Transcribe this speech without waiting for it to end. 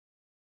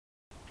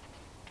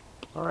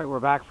Alright, we're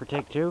back for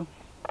take two.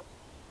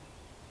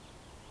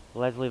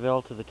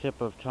 Leslieville to the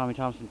tip of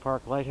Thompson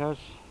Park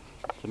Lighthouse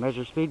to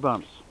measure speed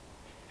bumps.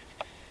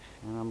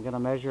 And I'm going to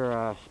measure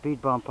a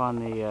speed bump on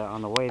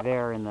the way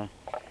there in the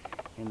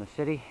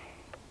city,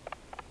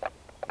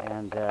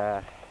 and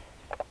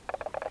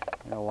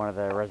one of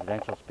the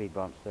residential speed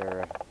bumps.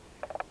 They're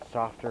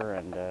softer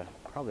and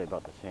probably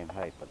about the same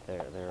height, but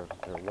they're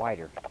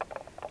wider.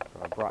 So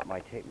I brought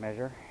my tape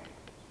measure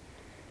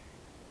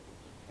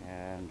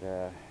and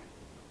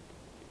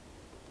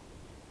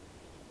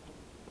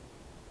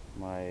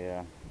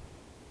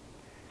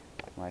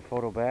my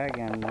photo bag,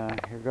 and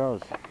here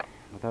goes.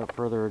 Without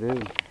further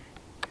ado.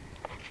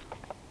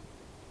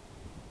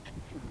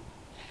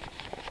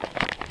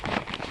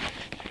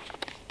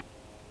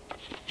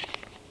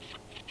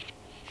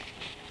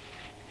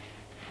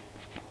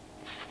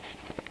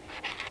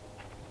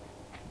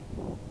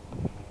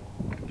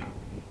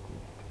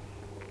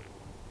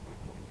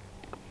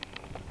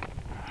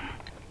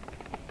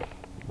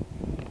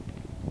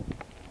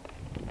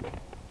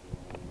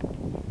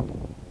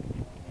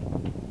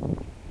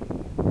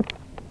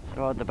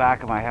 At the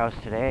back of my house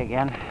today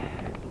again,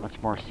 much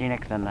more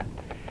scenic than the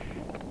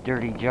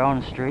dirty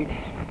Jones Street.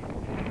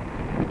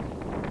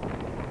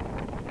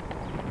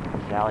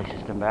 Alley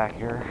system back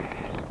here.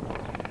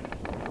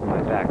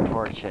 My back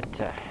porch, it's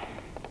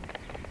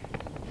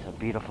a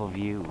beautiful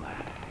view.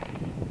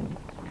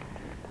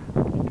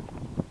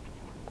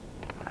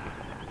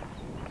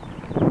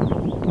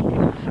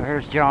 So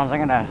here's Jones. I'm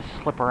gonna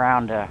slip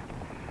around. I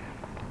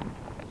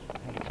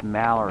think it's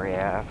Mallory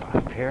Ave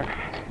up here,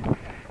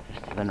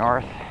 just to the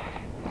north.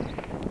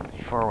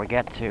 Before we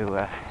get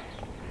to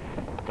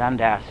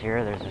Dundas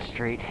here, there's a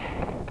street.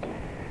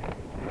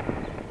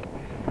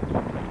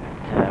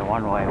 It's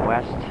one-way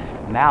west.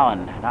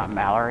 Malin, not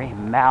Mallory,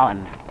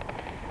 Malin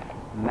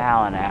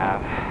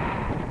Ave.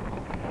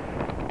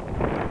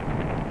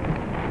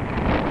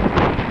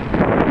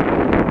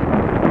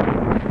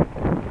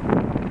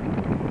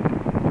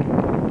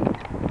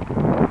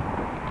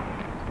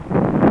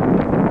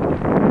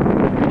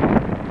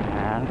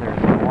 And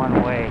there's a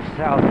one-way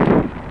south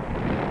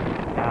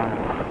down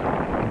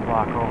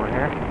block over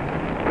here,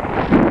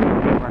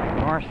 running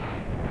north.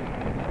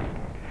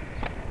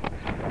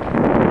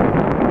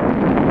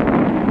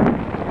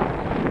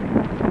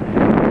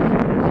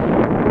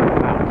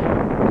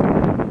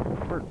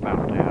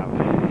 Burkmount Ave.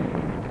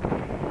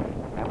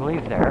 I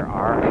believe there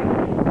are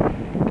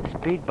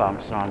speed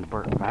bumps on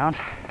Burkmount.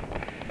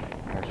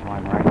 There's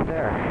one right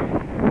there.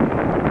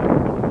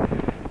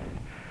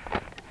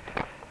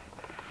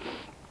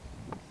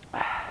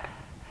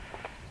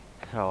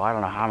 So I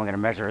don't know how I'm going to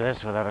measure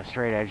this without a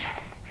straight edge.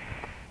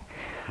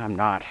 I'm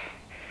not.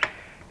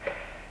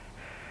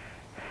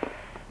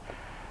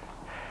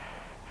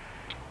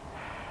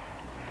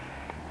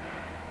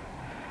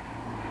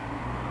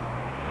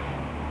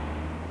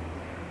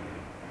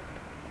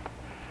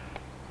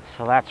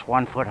 So that's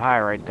 1 foot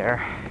high right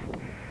there.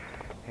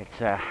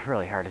 It's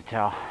really hard to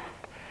tell.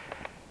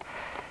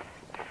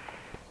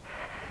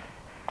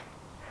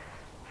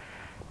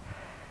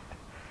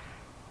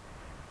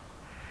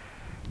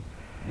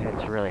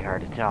 It's really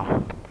hard to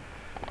tell.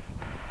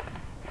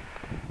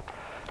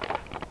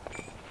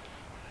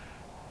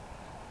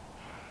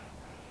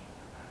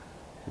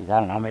 I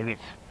don't know, maybe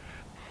it's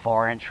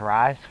 4-inch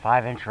rise,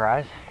 5-inch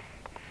rise.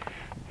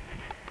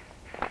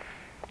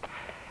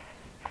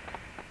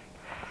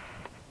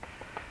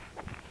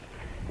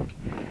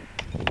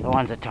 The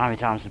ones at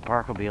Thompson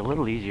Park will be a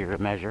little easier to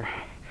measure,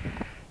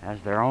 as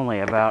they're only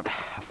about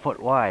a foot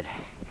wide.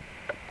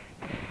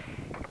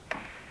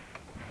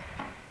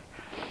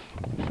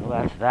 So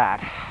that's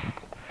that.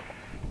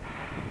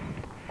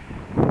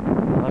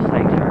 Those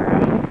things are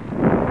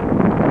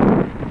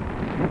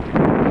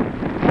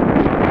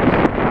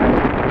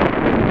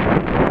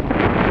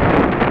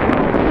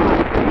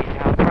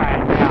I'll try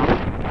it now.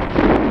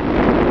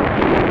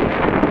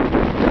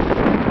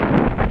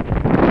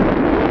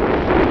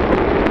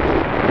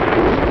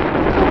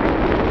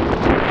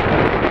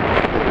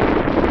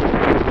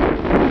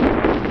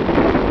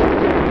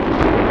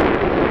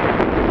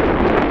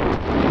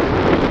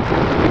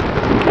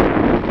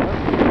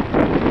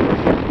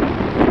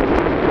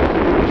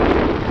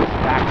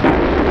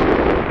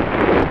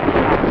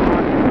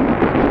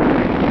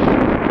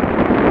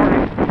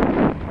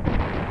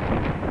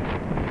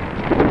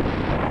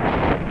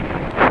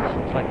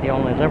 The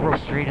only liberal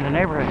street in the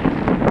neighborhood.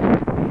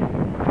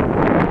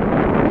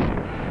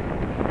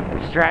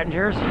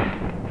 Strattingers.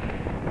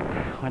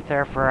 Went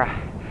there for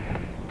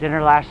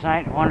dinner last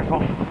night.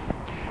 Wonderful.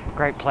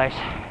 Great place.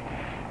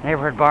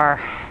 Neighborhood bar.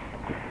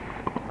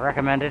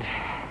 Recommended.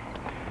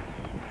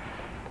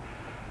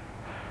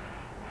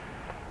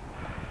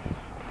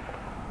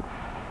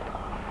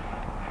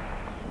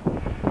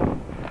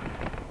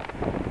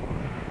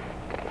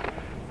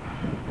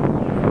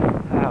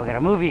 Oh, we got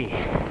a movie.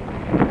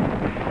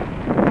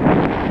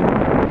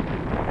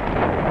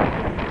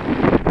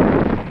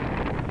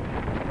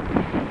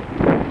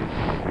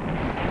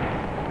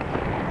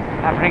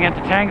 Happening at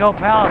the Tango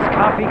Palace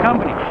Coffee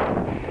Company.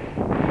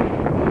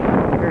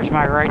 Here's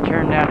my right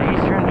turn down to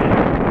Eastern.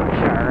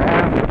 Sure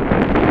Ave.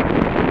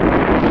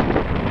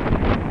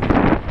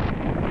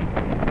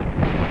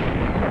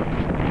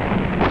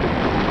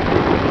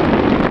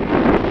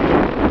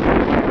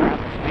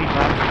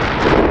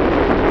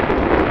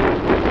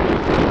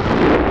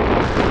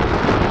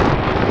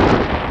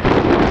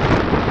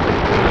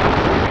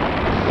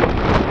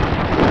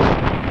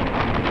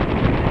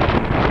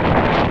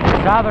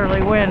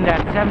 Southerly wind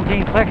at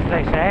 17 clicks,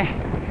 they say.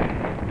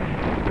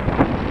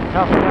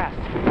 Southwest.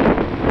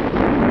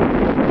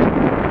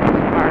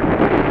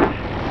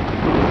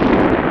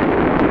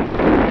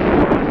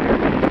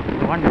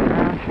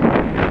 Underground.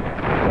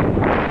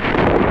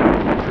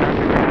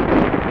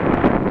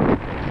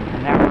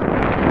 And now we're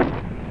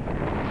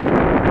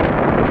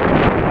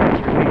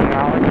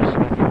meteorologists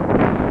with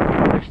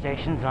weather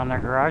stations on their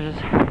garages.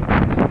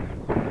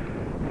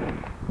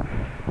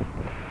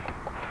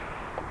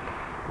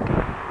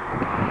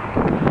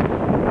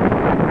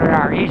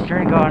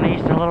 Eastern, going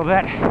east a little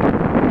bit. I'm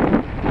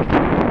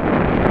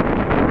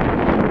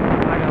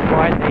going to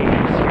avoid the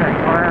scary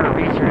corner of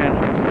Eastern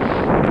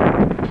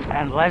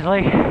and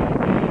Leslie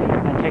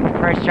and take the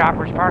Price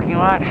Choppers parking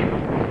lot.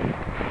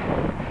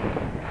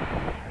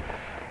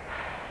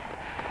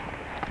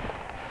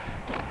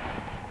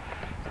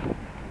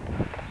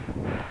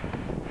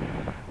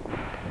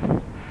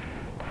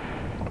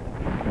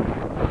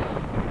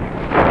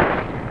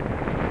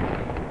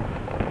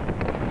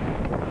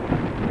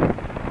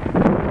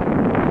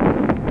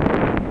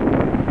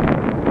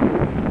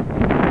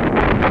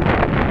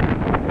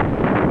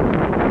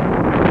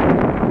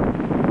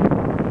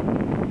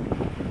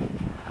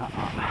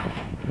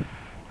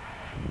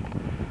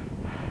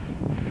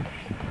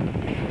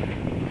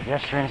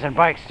 Pedestrians and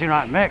bikes do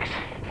not mix.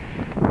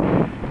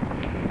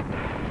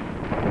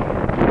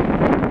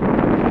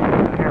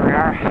 Here we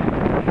are.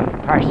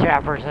 Price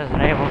Choppers has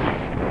enabled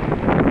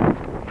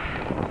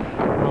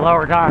the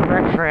Lower Don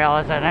Brick Trail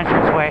as an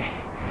entranceway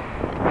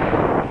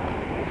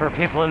for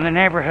people in the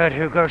neighborhood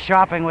who go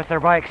shopping with their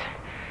bikes.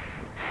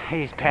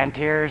 These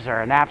Pantiers or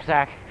a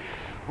knapsack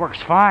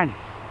works fine.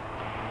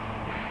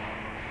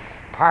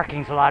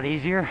 Parking's a lot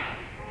easier.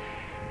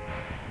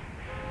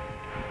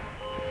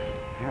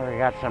 Here we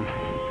got some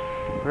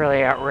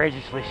really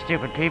outrageously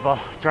stupid people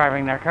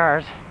driving their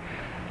cars.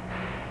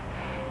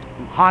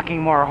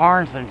 Honking more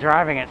horns than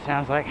driving, it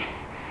sounds like.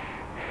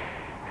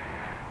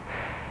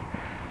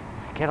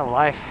 Get a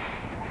life.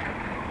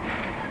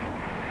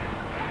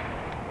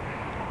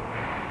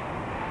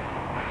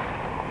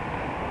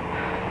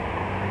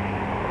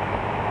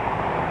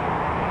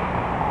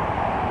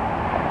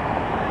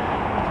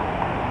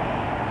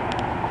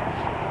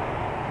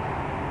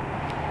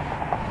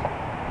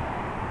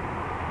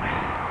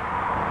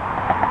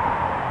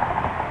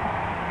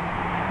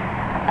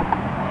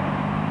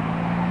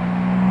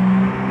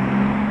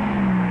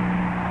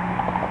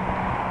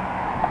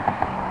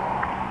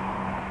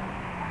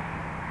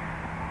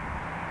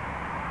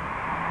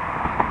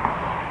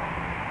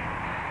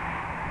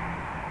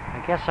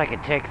 I guess I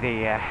could take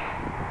the,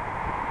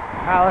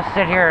 well, let's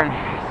sit here and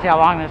see how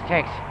long this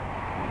takes.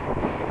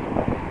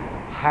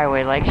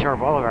 Highway Lakeshore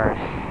Boulevard.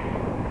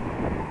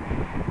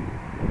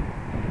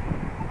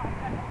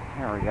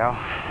 There we go.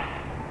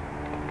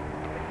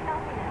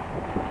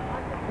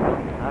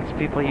 Lots of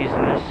people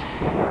using this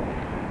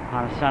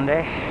on a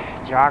Sunday.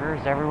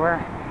 Joggers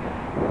everywhere.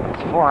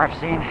 That's 4 I've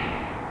seen.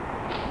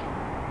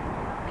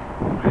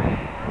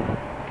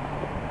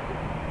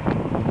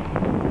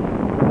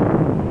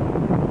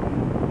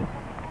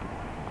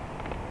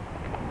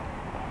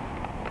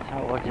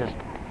 We'll just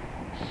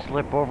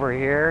slip over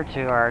here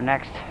to our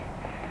next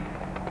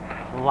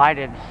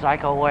lighted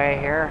cycleway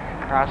here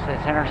across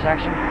this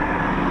intersection.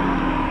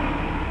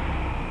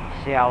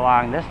 See how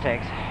long this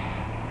takes.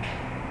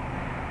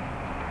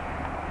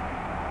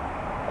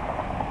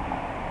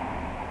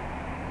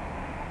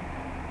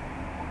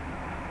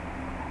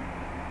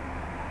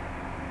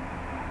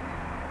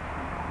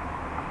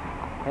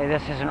 Hey,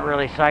 this isn't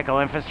really cycle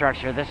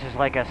infrastructure. This is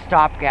like a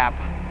stopgap.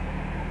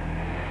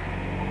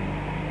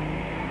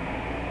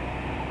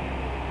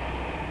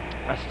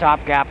 A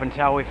stopgap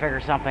until we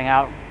figure something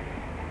out.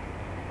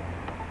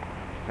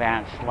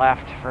 Advance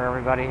left for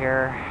everybody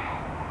here.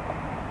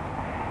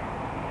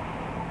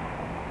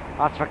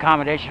 Lots of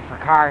accommodation for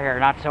car here,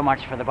 not so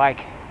much for the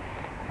bike.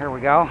 Here we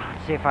go.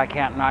 Let's see if I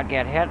can't not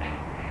get hit.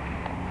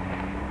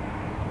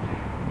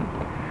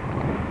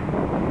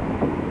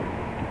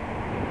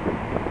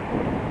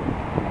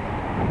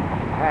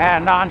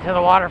 And onto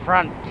the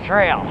waterfront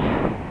trail.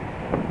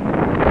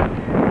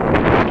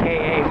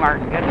 AKA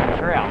Martin Goodman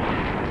Trail.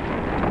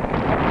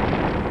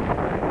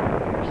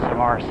 Some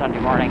more Sunday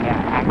morning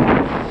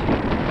activists.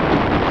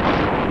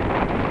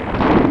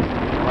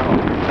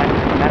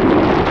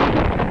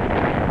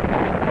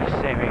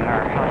 Saving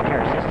our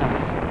healthcare system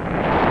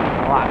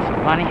lots of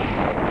money.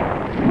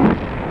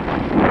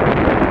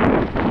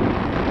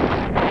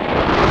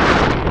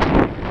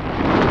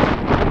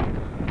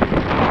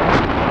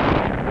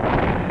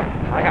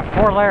 I got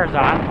 4 layers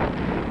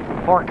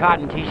on, 4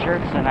 cotton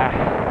t-shirts and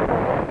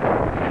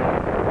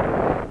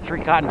 3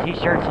 cotton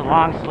t-shirts, a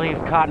long sleeve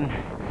cotton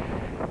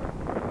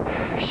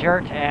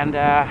shirt, and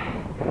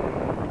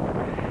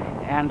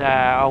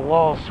a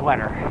wool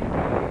sweater,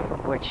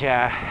 which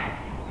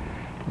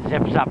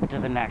zips up to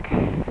the neck.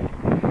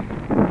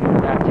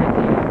 That's it.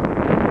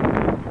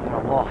 Got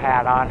a wool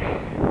hat on.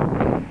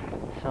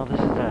 So this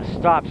is a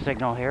stop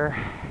signal here,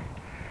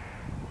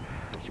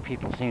 which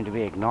people seem to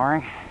be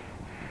ignoring.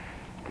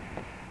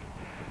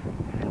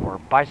 And we're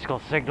bicycle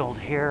signaled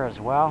here as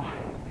well.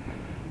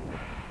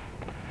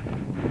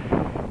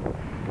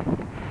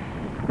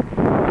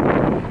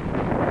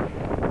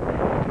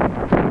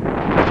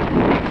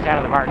 Out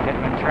of the Martin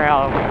Pittman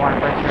Trail,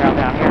 Warrenburg Trail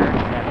down here.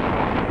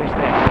 Here's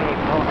the Cape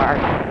Boulevard.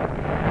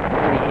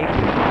 Pretty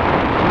easy.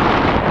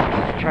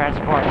 This is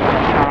transport,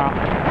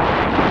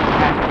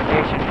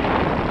 transportation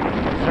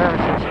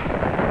services.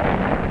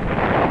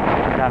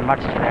 Haven't done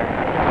much to there.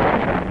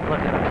 Look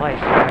at the place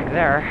back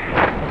there.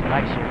 It's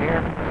nicer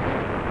here.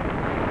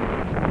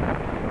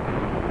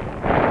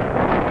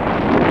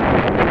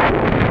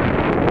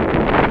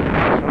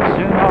 So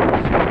soon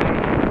this will be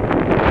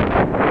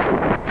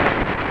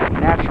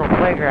natural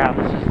playground.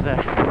 This is the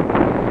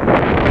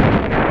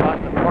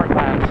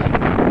Portlands,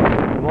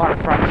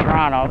 waterfront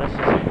Toronto. This is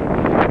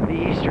the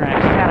eastern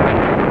extent of it.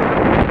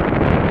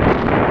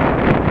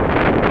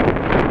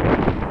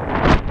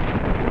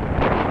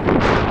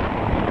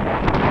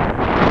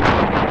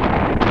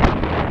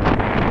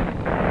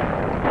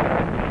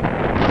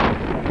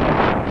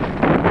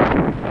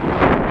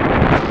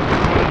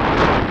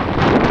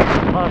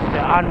 Close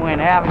to Unwin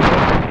Avenue,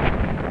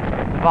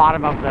 the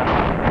bottom of the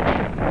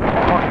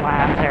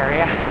Portlands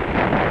area,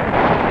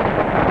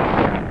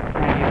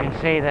 and you can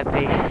see that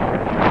the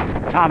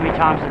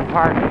Thompson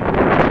Park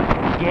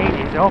gate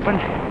is open,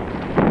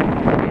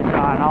 as it is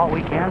on all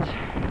weekends.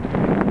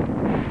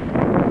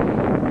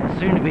 It's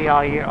soon to be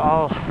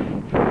all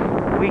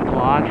week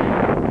long,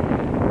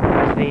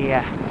 as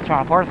the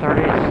Toronto Port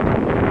Authority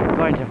is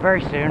going to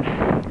very soon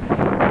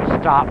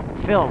stop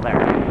fill there.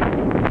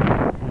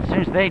 And as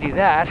soon as they do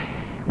that,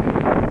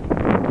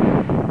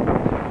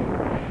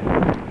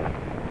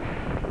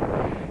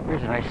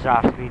 here's a nice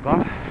soft speed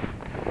bump.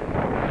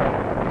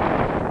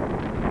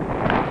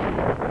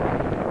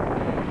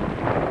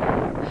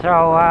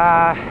 So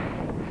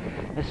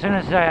as soon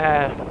as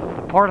the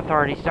Port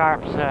Authority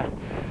starts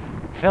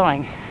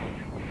filling,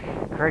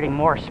 creating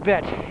more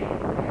spit,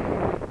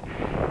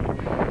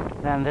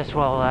 then this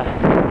will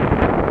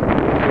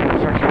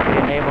start to be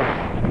enabled to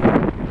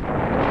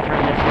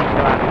turn this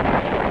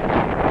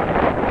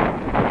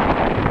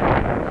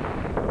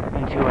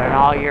into an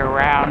all year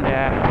round,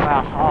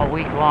 well, all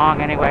week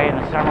long anyway, in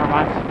the summer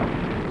months,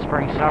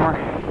 spring, summer,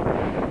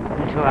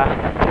 into a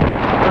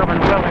urban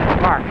wilderness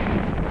park.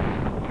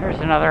 Here's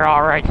another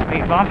alright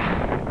speed bump.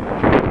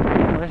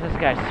 This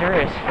guy's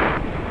serious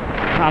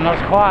on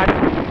those quads.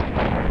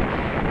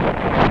 Look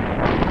at this.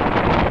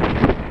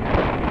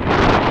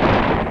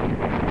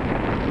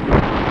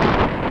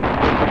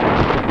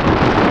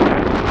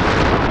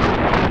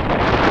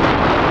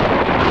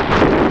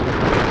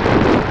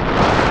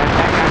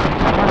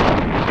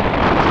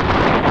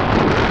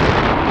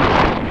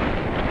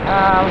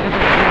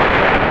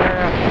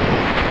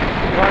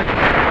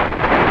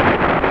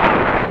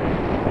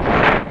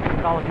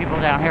 All the people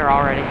down here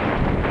already. A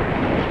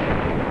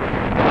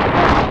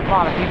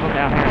lot of people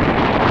down here.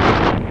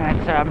 And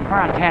it's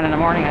around 10 in the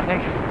morning, I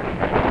think.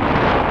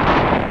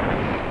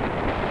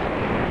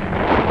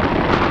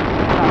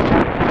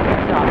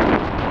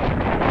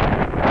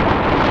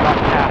 But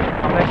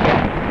I'll bet you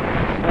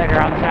later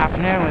on this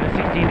afternoon with the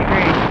 16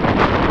 degrees,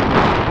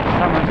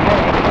 summer's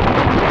day,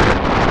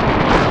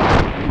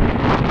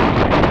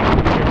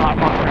 there's a lot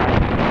more crowd.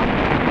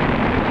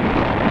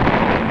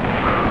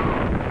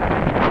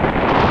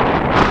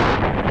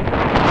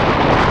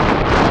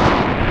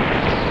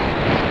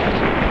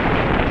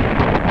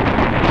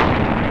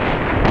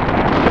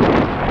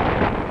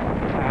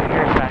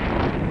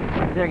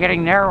 They're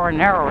getting narrower and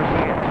narrower as we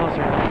get closer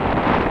to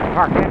the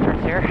park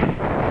entrance here. Speed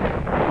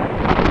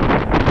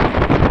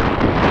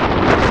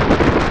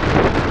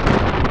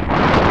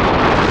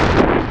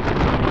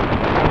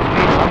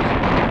bumps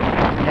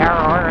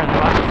narrower and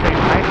about the same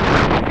height.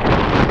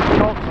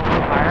 Jolt's a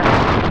little higher.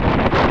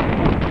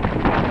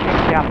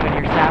 Kicks you up in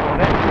your saddle a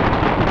bit.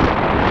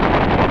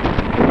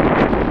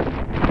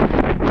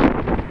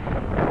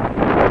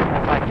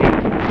 That's like the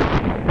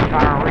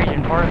Toronto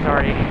Region Port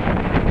Authority.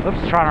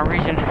 Oops, Toronto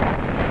Region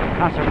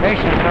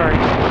Conservation Authority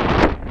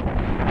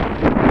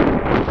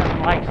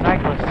doesn't like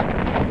cyclists.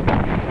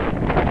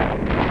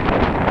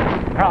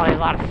 Probably a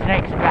lot of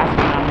snakes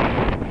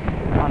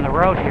basking on the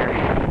road here.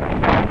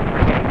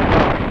 We're getting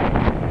close.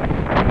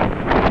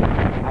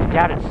 I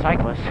doubt it's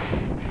cyclists.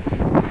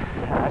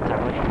 That's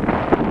ugly.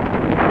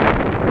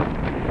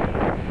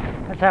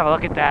 Let's have a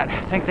look at that.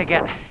 I think they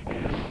get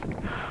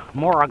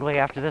more ugly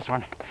after this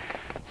one.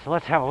 So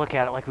let's have a look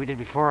at it like we did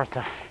before with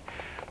the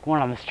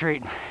one on the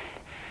street.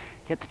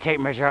 Get the tape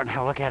measure out and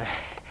have a look at it.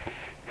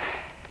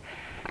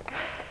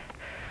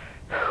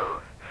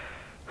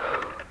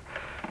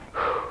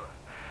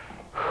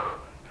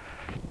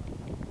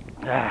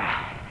 So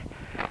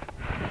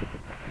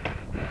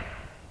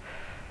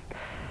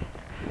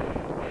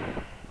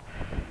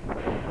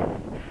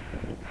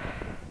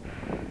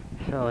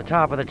the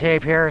top of the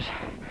tape here is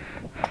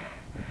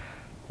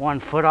 1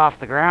 foot off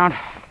the ground.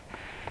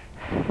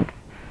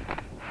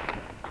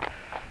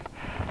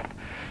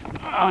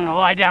 I'm gonna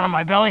lie down on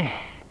my belly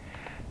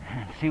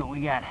and see what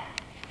we got.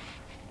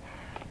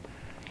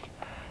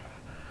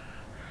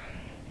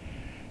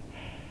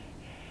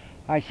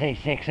 I'd say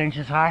 6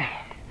 inches high.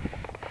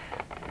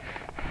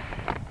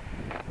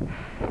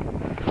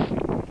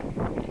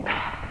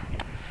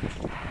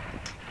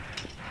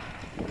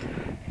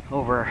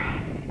 Over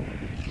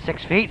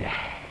 6 feet.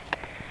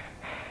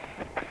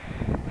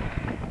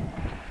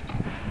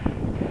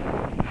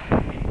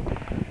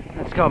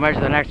 Let's go measure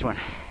the next one.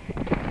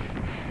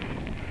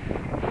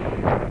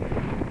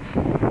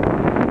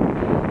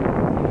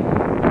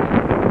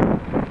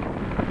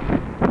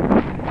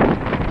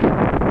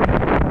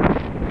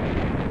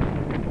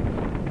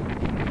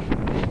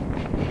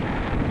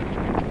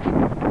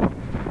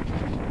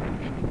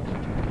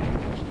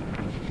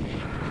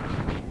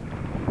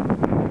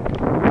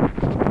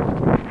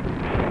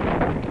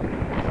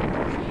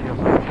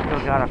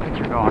 Got a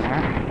picture going here.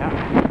 Yeah.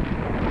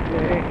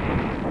 Okay.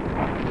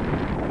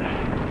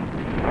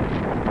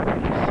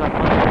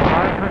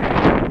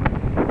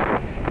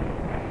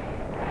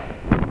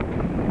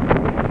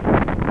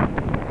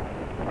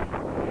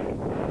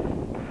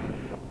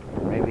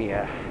 Maybe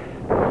a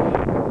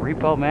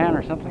repo man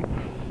or something.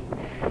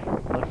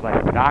 Looks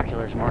like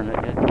binoculars more than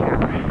it did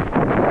camera.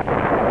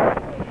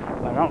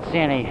 I don't see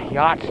any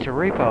yachts to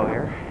repo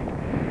here.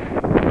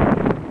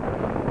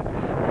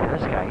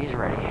 This guy, he's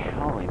ready.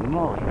 Holy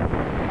moly.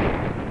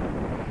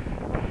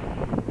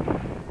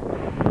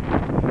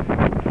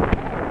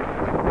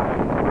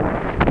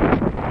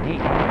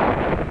 Neat.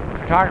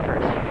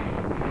 Photographers.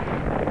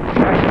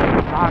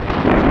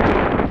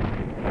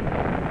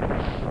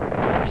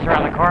 Just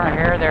around the corner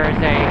here, there is a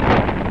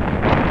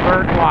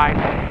bird blind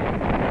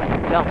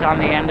built on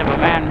the end of a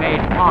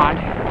man-made pond.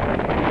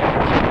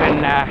 It's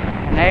been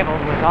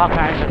enabled with all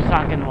kinds of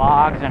sunken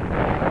logs and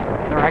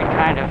the right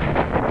kind of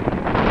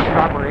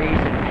shrubberies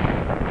and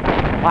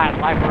plant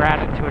life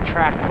around it to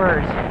attract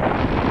birds, a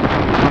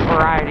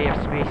variety of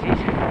species.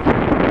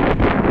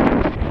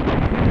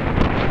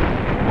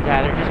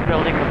 Yeah, they're just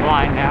building the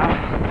blind now,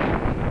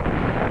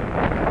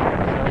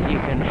 so that you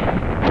can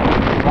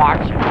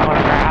watch and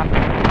photograph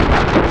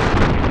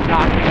and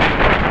document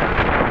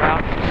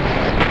without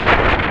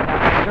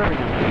disturbing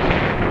them.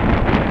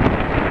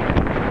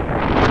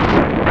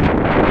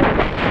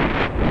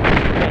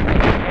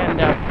 End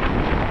of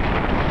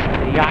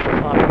the yacht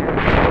club here.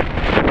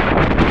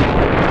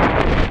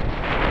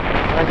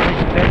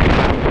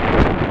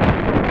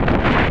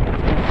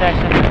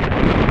 Concession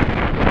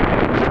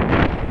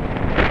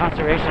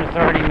Conservation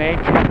Authority made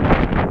here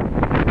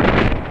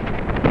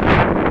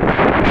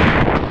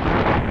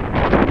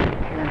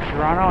in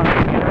Toronto, and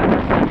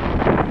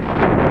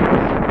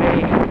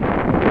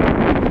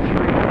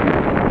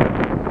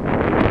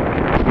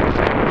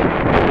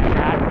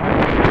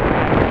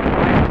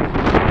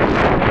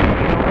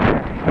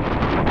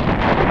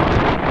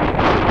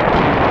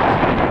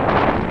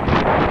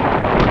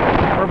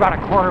we're about a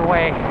quarter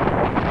way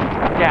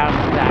down to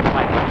that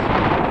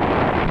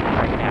lighthouse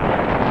right now.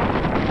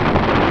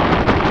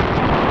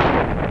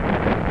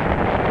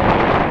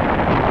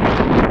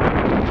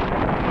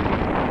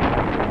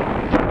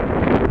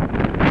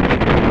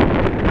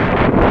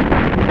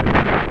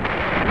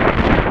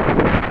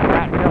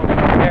 That building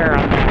up there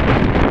on the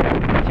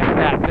tip of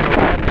that middle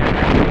bend there.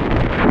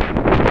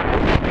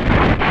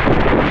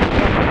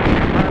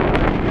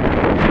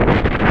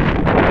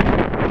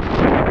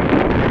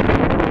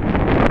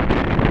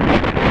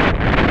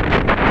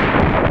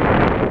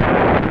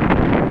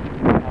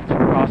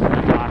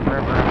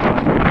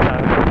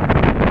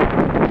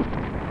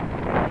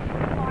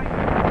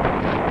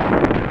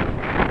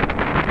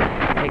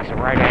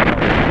 Right angle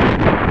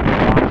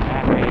along the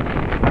man-made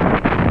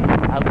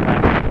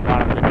outlet at the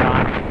bottom of the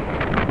John.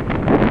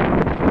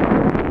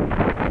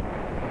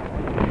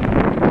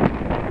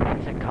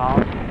 What's it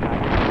called?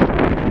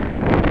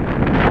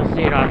 You'll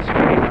see it on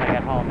screen when I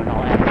get home and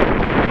I'll edit it.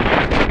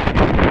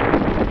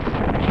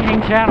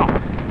 Cheating channel.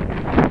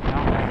 No,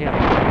 that's the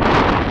other one.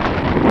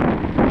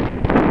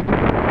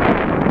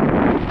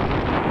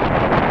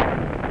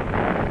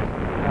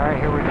 Alright,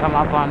 here we come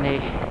up on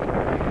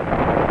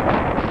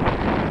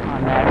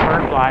that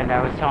bird blind I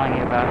was telling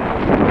you about.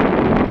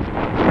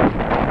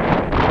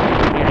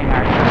 Getting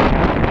our turn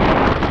out here.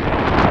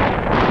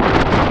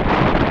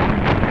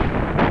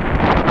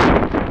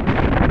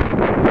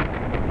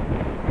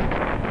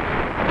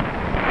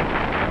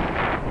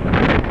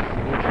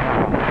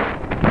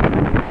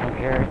 From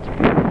here it's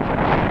beautiful.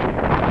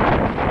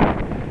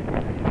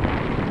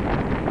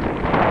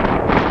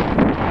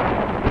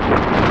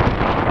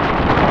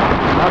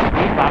 No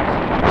speed bumps.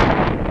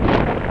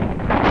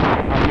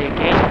 On the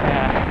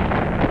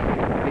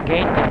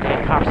gate that the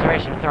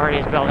Conservation Authority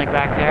is building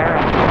back there,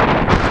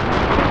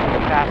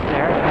 and past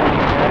there,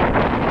 and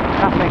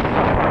nothing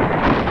so far.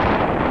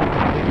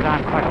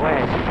 gone quite a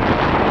ways.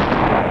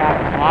 About half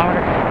a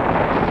kilometer.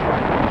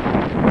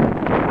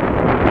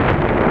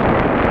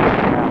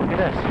 Now, look at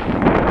this.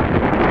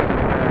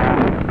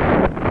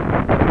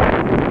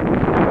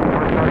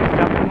 We're towards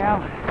something now.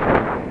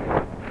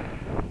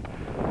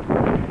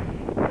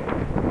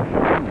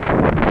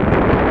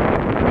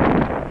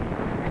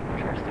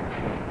 Interesting.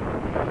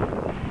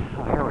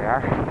 Oh, here we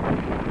are.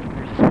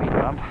 There's a speed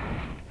bump.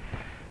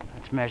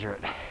 Let's measure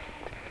it.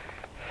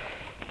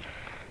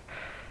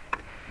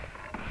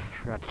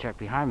 Forgot to check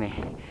behind me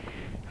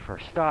for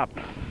a stop.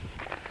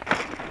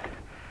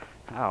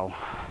 Oh.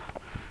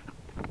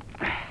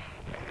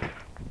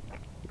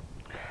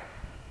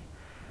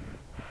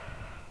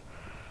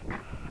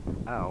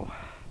 Oh.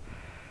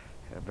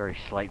 Got a very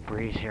slight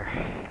breeze here.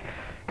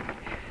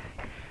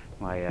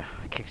 My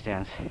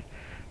kickstand's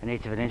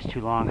 1/8 of an inch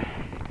too long.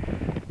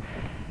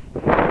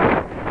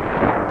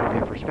 To give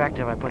you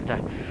perspective, I put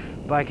the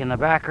bike in the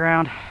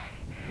background,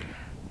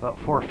 about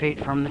 4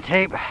 feet from the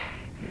tape.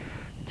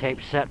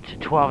 Tape set to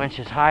 12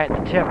 inches high at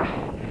the tip,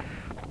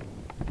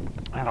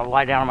 and I'll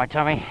lie down on my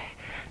tummy.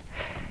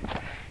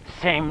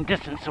 Same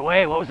distance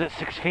away. What was it,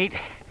 6 feet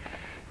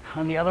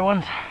on the other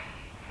ones?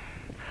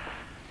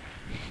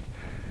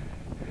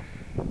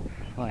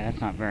 Boy,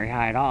 that's not very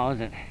high at all, is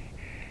it?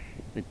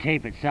 The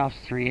tape itself's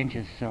 3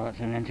 inches, so it's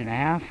 1.5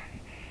 inches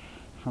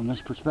from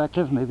this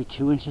perspective, maybe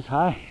 2 inches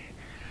high,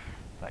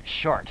 but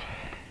short.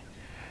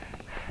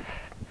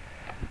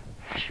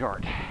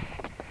 Short.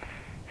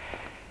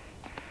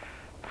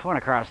 I went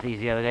across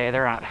these the other day.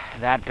 They're not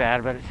that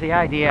bad, but it's the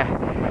idea.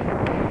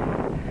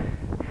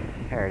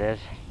 There it is,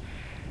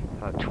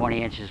 about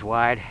 20 inches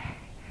wide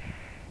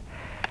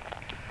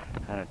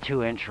and a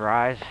 2-inch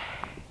rise,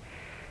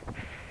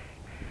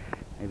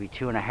 maybe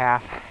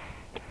 2.5.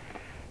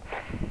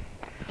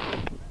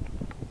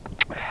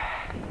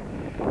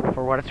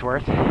 For what it's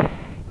worth,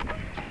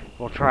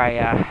 we'll try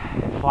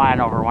flying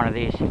over one of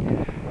these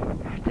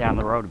down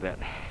the road a bit.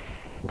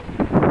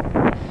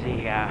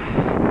 See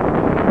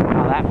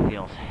how that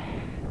feels.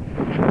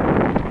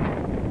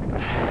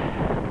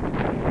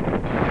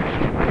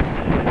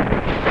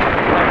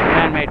 There's a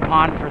man-made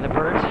pond for the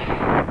birds.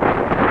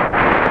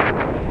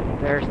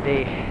 There's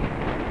the, I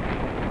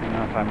don't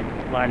know if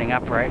I'm lining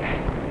up right.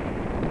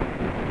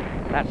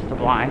 That's the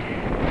blind.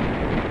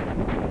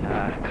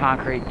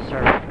 Concrete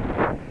sort of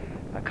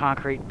a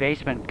concrete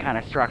basement kind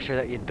of structure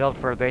that you'd build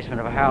for a basement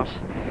of a house,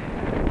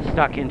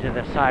 stuck into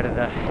the side of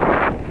a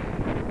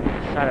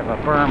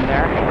berm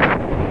there.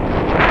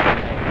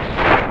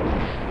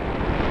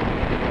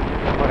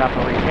 Put up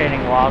a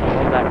retaining wall to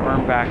hold that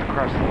berm back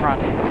across the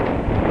front.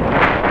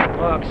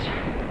 Looks.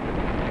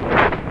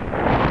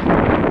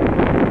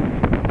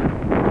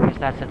 I guess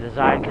that's a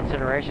design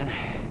consideration.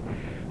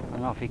 I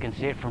don't know if you can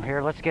see it from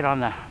here. Let's get on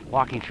the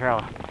walking trail,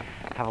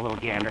 have a little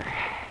gander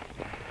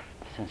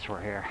since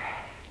we're here.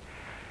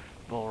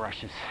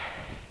 Bulrushes.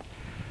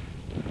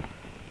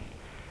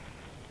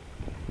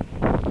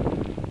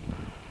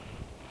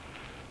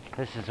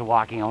 This is a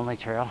walking only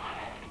trail.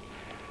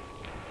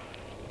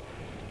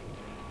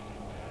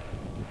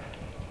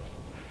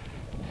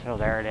 So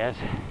there it is.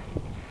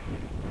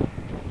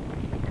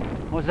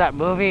 What was that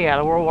movie?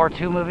 The World War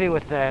II movie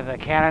with the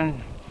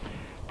cannon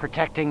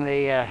protecting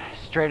the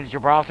Strait of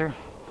Gibraltar,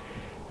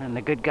 and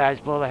the good guys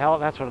blow the hell.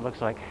 That's what it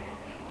looks like.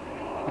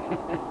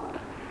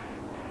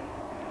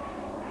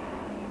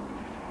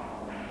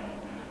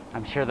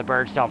 I'm sure the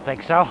birds don't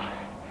think so.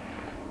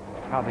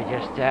 Probably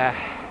just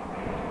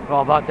go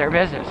about their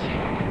business.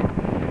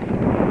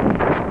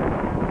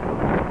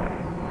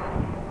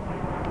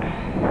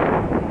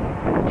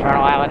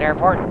 Toronto Island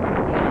Airport,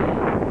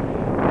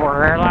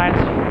 Porter Airlines,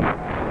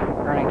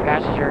 running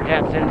passenger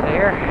jets into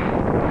here.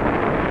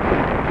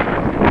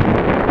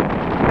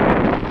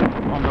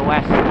 On the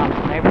west,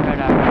 Thompson neighbourhood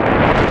of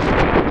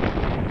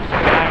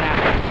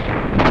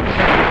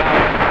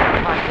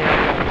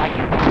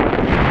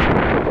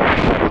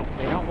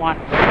They don't want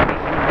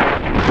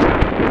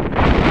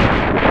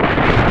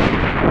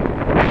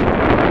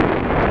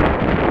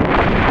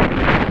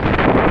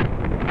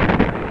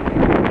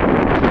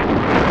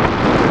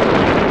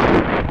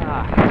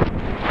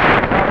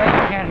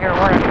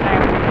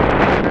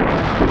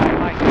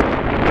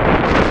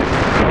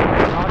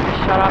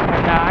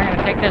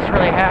this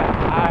really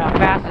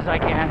fast as I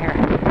can here.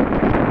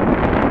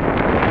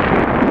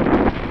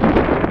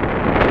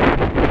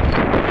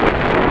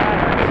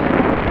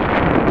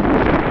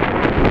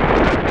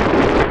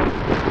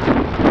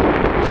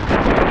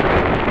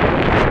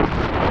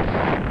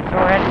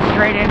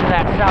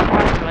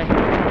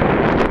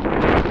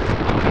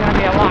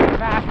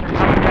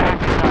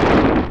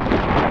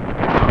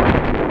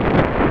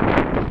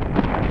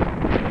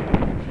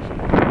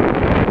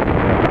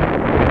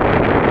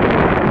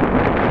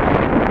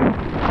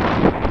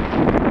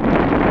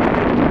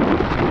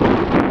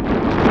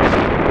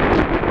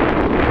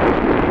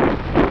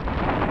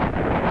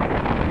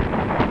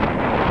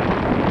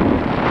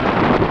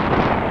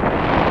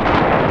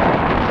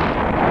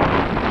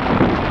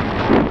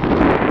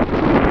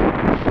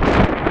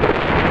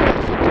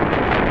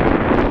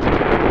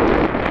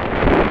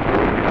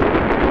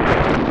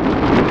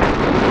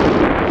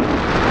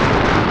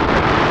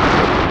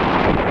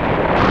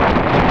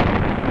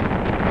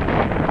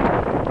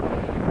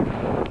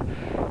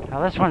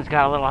 one's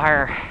got a little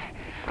higher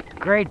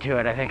grade to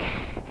it, I think.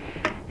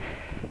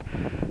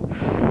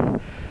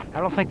 I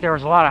don't think there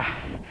was a lot of,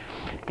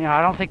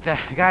 I don't think the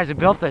guys who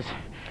built this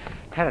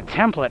had a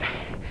template.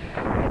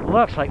 It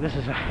looks like this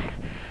is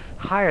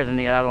higher than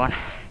the other one.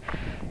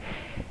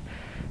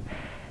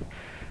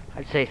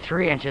 I'd say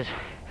 3 inches.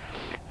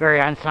 Very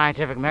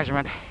unscientific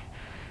measurement.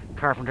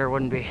 Carpenter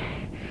wouldn't be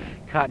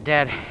caught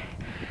dead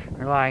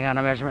relying on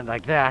a measurement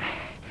like that.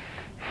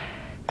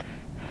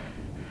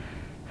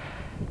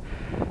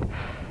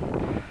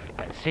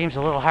 It seems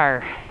a little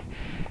higher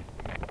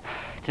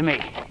to me.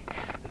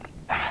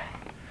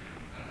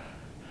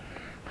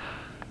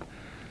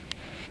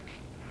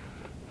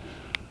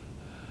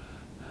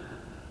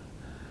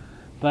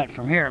 But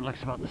from here it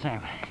looks about the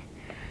same.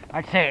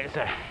 I'd say it's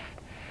a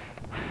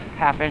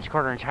 ½ inch,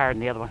 quarter inch higher than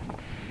the other one.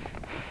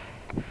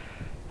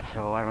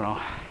 So I don't know.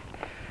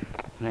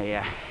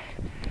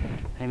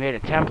 They made a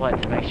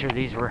template to make sure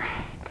these were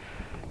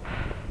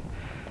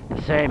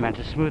the same and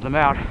to smooth them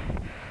out.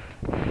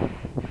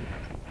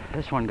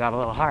 This one got a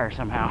little higher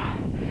somehow.